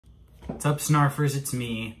What's up, Snarfers? It's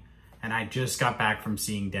me, and I just got back from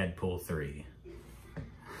seeing Deadpool 3.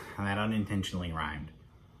 That unintentionally rhymed.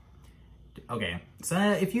 Okay, so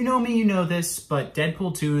if you know me, you know this, but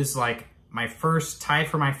Deadpool 2 is like tied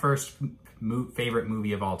for my first favorite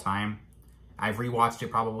movie of all time. I've rewatched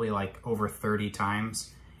it probably like over 30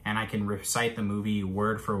 times, and I can recite the movie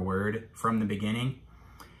word for word from the beginning.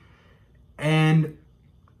 And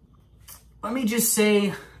let me just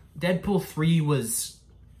say, Deadpool 3 was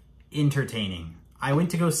entertaining. I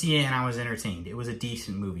went to go see it and I was entertained. It was a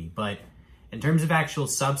decent movie, but in terms of actual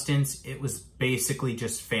substance, it was basically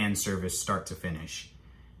just fan service start to finish.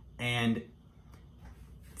 And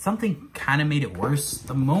something kind of made it worse.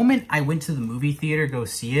 The moment I went to the movie theater to go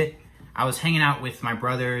see it, I was hanging out with my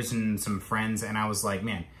brothers and some friends, and I was like,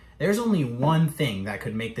 man, there's only one thing that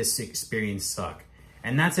could make this experience suck.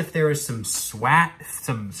 And that's if there was some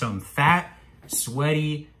fat,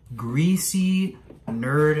 sweaty, greasy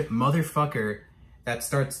nerd motherfucker that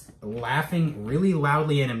starts laughing really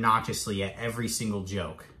loudly and obnoxiously at every single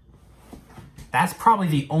joke. That's probably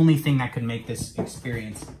the only thing that could make this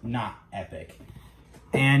experience not epic.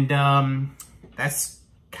 And that's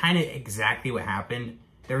kind of exactly what happened.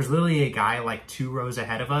 There was literally a guy like 2 rows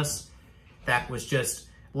ahead of us that was just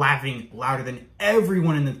laughing louder than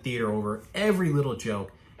everyone in the theater over every little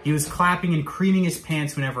joke. He was clapping and creaming his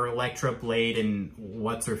pants whenever Elektra, Blade, and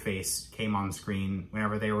what's-her-face came on screen,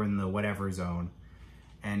 whenever they were in the whatever zone.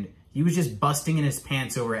 And he was just busting in his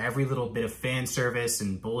pants over every little bit of fan service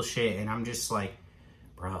and bullshit, and I'm just like,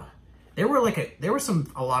 bruh. There were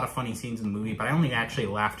a lot of funny scenes in the movie, but I only actually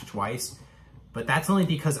laughed twice. But that's only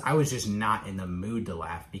because I was just not in the mood to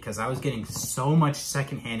laugh, because I was getting so much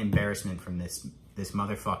secondhand embarrassment from this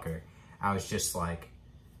motherfucker. I was just like,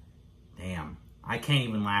 damn. I can't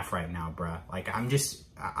even laugh right now, bruh. Like, I'm just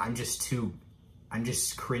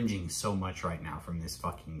cringing so much right now from this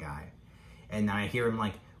fucking guy. And I hear him,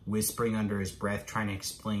 like, whispering under his breath, trying to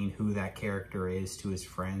explain who that character is to his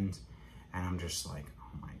friends. And I'm just like, oh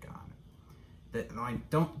my God. That, like,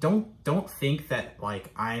 don't think that, like,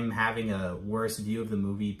 I'm having a worse view of the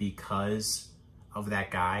movie because of that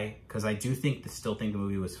guy. Because I do still think the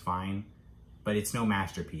movie was fine. But it's no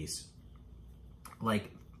masterpiece. Like,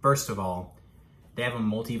 first of all, they have a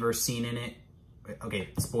multiverse scene in it. Okay,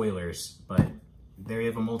 spoilers, but they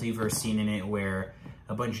have a multiverse scene in it where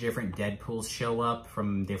a bunch of different Deadpools show up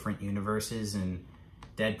from different universes, and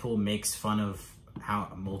Deadpool makes fun of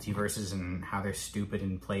how multiverses and how they're stupid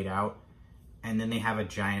and played out. And then they have a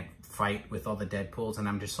giant fight with all the Deadpools, and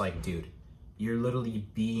I'm just like, dude, you're literally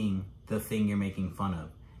being the thing you're making fun of.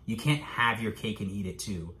 You can't have your cake and eat it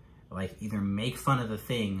too. Like, either make fun of the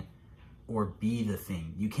thing or be the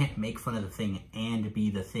thing. You can't make fun of the thing and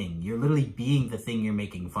be the thing. You're literally being the thing you're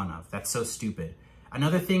making fun of. That's so stupid.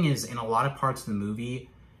 Another thing is, in a lot of parts of the movie,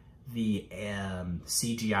 the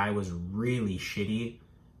CGI was really shitty.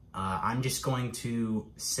 I'm just going to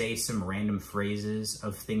say some random phrases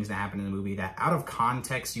of things that happen in the movie that out of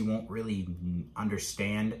context you won't really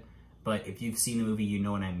understand, but if you've seen the movie, you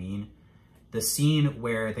know what I mean. The scene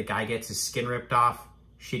where the guy gets his skin ripped off,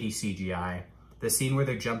 shitty CGI. The scene where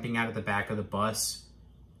they're jumping out of the back of the bus,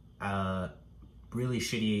 really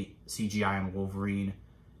shitty CGI on Wolverine.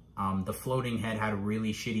 The floating head had a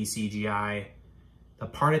really shitty CGI. The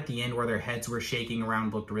part at the end where their heads were shaking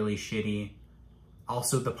around looked really shitty.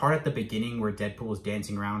 Also, the part at the beginning where Deadpool was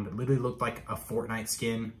dancing around literally looked like a Fortnite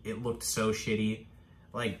skin. It looked so shitty.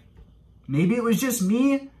 Like, maybe it was just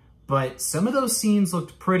me, but some of those scenes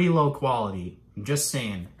looked pretty low quality. I'm just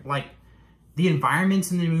saying. Like, the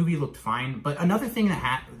environments in the movie looked fine, but another thing that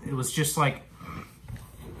happened, it was just like,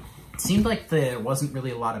 it seemed like there wasn't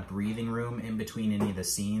really a lot of breathing room in between any of the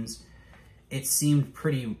scenes. It seemed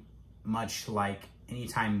pretty much like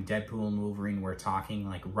anytime Deadpool and Wolverine were talking,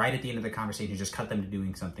 like right at the end of the conversation, just cut them to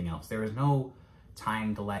doing something else. There was no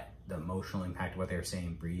time to let the emotional impact of what they were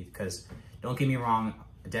saying breathe, because don't get me wrong,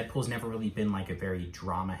 Deadpool's never really been like a very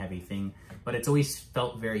drama-heavy thing, but it's always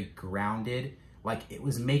felt very grounded. Like, it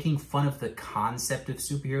was making fun of the concept of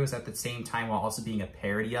superheroes at the same time while also being a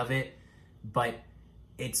parody of it. But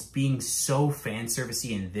it's being so fan servicey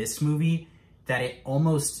in this movie that it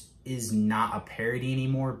almost is not a parody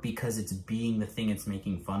anymore, because it's being the thing it's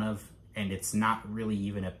making fun of. And it's not really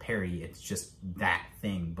even a parody. It's just that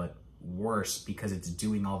thing, but worse, because it's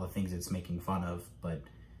doing all the things it's making fun of, but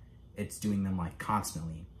it's doing them like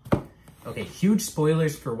constantly. Okay, huge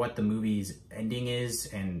spoilers for what the movie's ending is,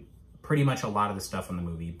 and pretty much a lot of the stuff in the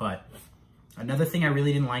movie. But another thing I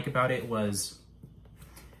really didn't like about it was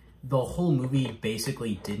the whole movie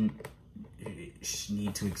basically didn't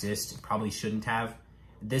need to exist. It probably shouldn't have.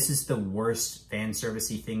 This is the worst fan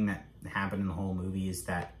servicey thing that happened in the whole movie, is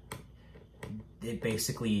that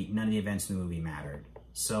basically none of the events in the movie mattered.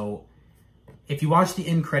 So if you watch the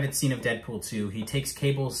end credit scene of Deadpool 2, he takes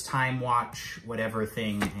Cable's time watch, whatever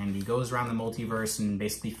thing, and he goes around the multiverse and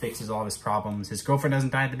basically fixes all of his problems. His girlfriend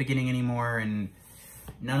doesn't die at the beginning anymore, and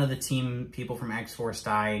none of the team people from X-Force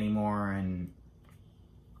die anymore, and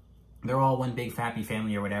they're all one big happy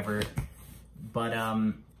family or whatever. But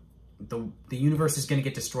the universe is going to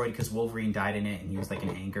get destroyed because Wolverine died in it, and he was like an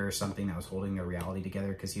anchor or something that was holding their reality together,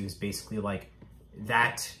 because he was basically like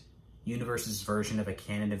that universe's version of a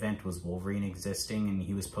canon event was Wolverine existing, and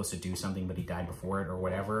he was supposed to do something, but he died before it or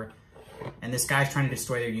whatever. And this guy's trying to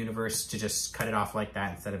destroy their universe to just cut it off like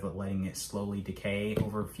that instead of letting it slowly decay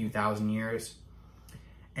over a few thousand years.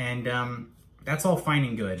 And that's all fine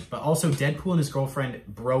and good. But also Deadpool and his girlfriend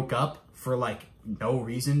broke up for like no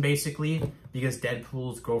reason, basically, because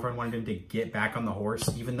Deadpool's girlfriend wanted him to get back on the horse,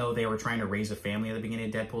 even though they were trying to raise a family at the beginning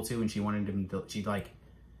of Deadpool 2, and she wanted him to,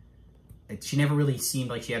 she never really seemed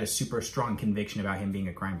like she had a super strong conviction about him being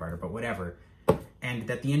a crime fighter, but whatever. And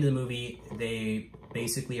at the end of the movie, they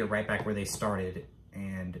basically are right back where they started,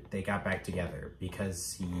 and they got back together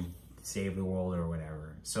because he saved the world or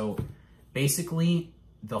whatever. So basically,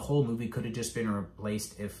 the whole movie could have just been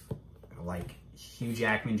replaced if, like, Hugh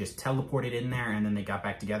Jackman just teleported in there and then they got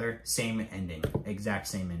back together. Same ending. Exact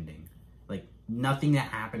same ending. Like, nothing that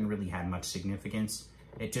happened really had much significance.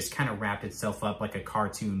 It just kind of wrapped itself up like a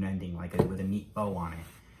cartoon ending, like with a neat bow on it.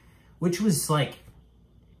 Which was like,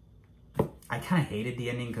 I kind of hated the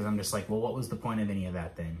ending because I'm just like, well, what was the point of any of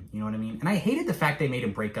that then? You know what I mean? And I hated the fact they made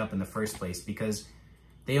them break up in the first place, because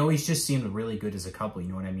they always just seemed really good as a couple, you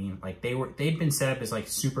know what I mean? Like, they'd been set up as like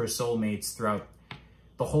super soulmates throughout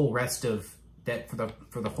the whole rest of that,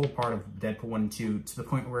 for the whole part of Deadpool 1 and 2, to the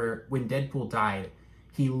point where when Deadpool died,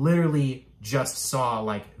 he literally just saw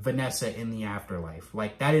like Vanessa in the afterlife.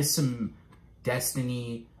 Like, that is some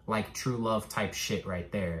Destiny, like true love type shit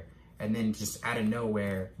right there. And then just out of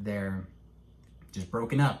nowhere, they're just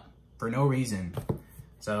broken up for no reason.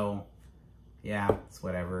 So yeah, it's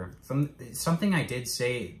whatever. Something I did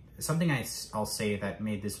say, something I'll say that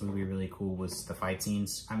made this movie really cool was the fight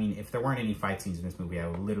scenes. I mean, if there weren't any fight scenes in this movie, I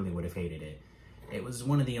literally would have hated it. It was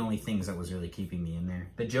one of the only things that was really keeping me in there.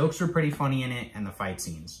 The jokes were pretty funny in it, and the fight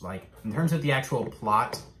scenes. Like, in terms of the actual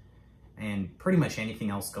plot and pretty much anything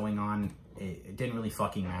else going on, it didn't really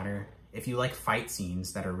fucking matter. If you like fight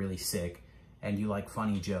scenes that are really sick and you like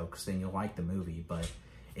funny jokes, then you'll like the movie. But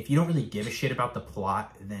if you don't really give a shit about the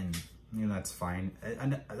plot, then, you know, that's fine.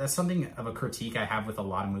 And that's something of a critique I have with a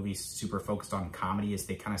lot of movies super focused on comedy, is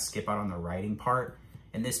they kind of skip out on the writing part.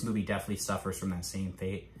 And this movie definitely suffers from that same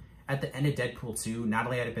fate. At the end of Deadpool 2, not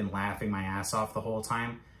only had I been laughing my ass off the whole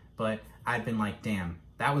time, but I'd been like, damn,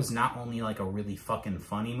 that was not only like a really fucking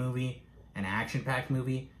funny movie, an action-packed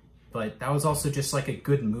movie, but that was also just like a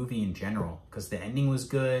good movie in general, because the ending was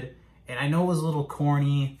good. And I know it was a little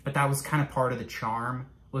corny, but that was kind of part of the charm,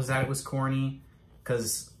 was that it was corny,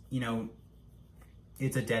 because, you know,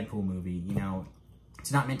 it's a Deadpool movie, you know,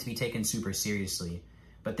 it's not meant to be taken super seriously.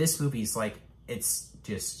 But this movie's like, it's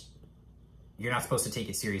just, you're not supposed to take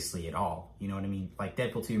it seriously at all. You know what I mean? Like,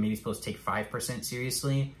 Deadpool 2, you're maybe supposed to take 5%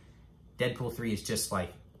 seriously. Deadpool 3 is just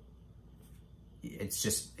like, it's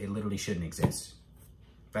just, it literally shouldn't exist.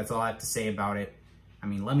 That's all I have to say about it. I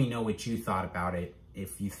mean, let me know what you thought about it,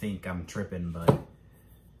 if you think I'm tripping, but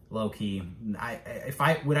low-key,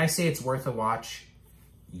 would I say it's worth a watch?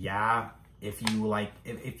 Yeah. If you like,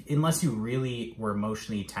 unless you really were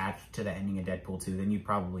emotionally attached to the ending of Deadpool 2, then you'd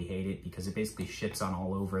probably hate it, because it basically shits on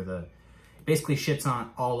all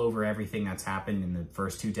over everything that's happened in the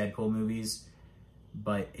first two Deadpool movies.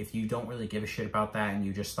 But if you don't really give a shit about that, and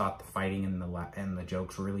you just thought the fighting and the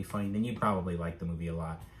jokes were really funny, then you'd probably like the movie a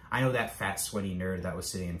lot. I know that fat, sweaty nerd that was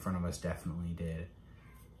sitting in front of us definitely did.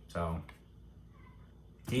 So,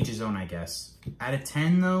 to each his own, I guess. Out of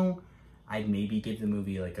 10, though, I'd maybe give the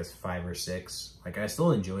movie like a 5 or 6. Like, I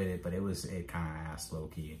still enjoyed it, but it kind of ass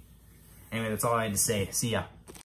low-key. Anyway, that's all I had to say. See ya.